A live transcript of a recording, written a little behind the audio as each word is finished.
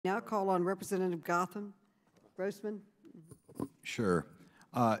Now call on Representative Grothman. Sure.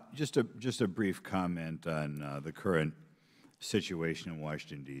 Just a brief comment on the current situation in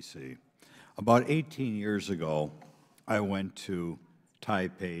Washington, D.C. About 18 years ago, I went to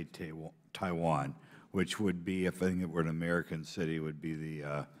Taipei, Taiwan, which would be, if I think it were an American city, would be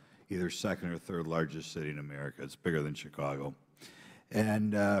the either second or third largest city in America. It's bigger than Chicago.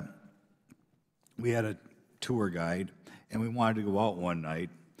 And we had a tour guide, and we wanted to go out one night.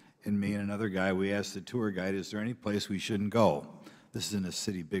 And me and another guy, we asked the tour guide, is there any place we shouldn't go? This is in a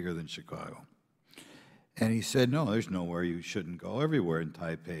city bigger than Chicago. And he said, no, there's nowhere you shouldn't go. Everywhere in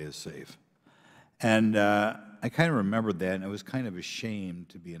Taipei is safe. And I kind of remembered that, and I was kind of ashamed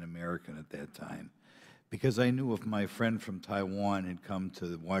to be an American at that time, because I knew if my friend from Taiwan had come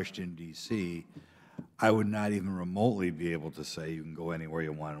to Washington, D.C., I would not even remotely be able to say you can go anywhere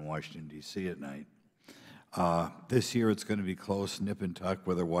you want in Washington, D.C. at night. This year it's going to be close, nip and tuck,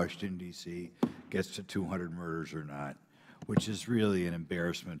 whether Washington, D.C. gets to 200 murders or not, which is really an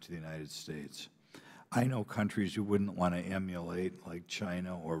embarrassment to the United States. I know countries you wouldn't want to emulate, like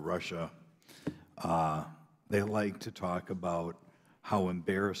China or Russia. They like to talk about how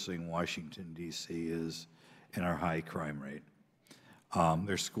embarrassing Washington, D.C. is and our high crime rate.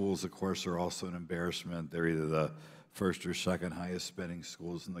 Their schools, of course, are also an embarrassment. They're either the first or second highest spending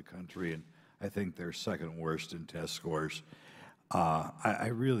schools in the country, and I think they're second worst in test scores. I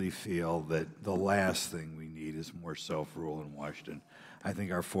really feel that the last thing we need is more self-rule in Washington. I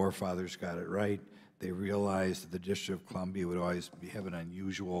think our forefathers got it right. They realized that the District of Columbia would always have an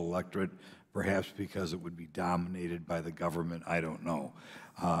unusual electorate, perhaps because it would be dominated by the government, I don't know.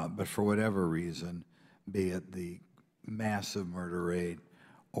 But for whatever reason, be it the massive murder rate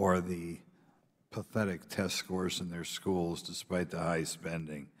or the pathetic test scores in their schools despite the high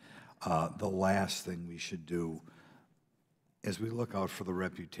spending, the last thing we should do as we look out for the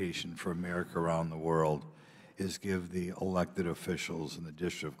reputation for America around the world is give the elected officials in the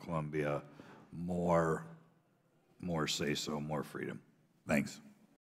District of Columbia more say-so, more freedom. Thanks.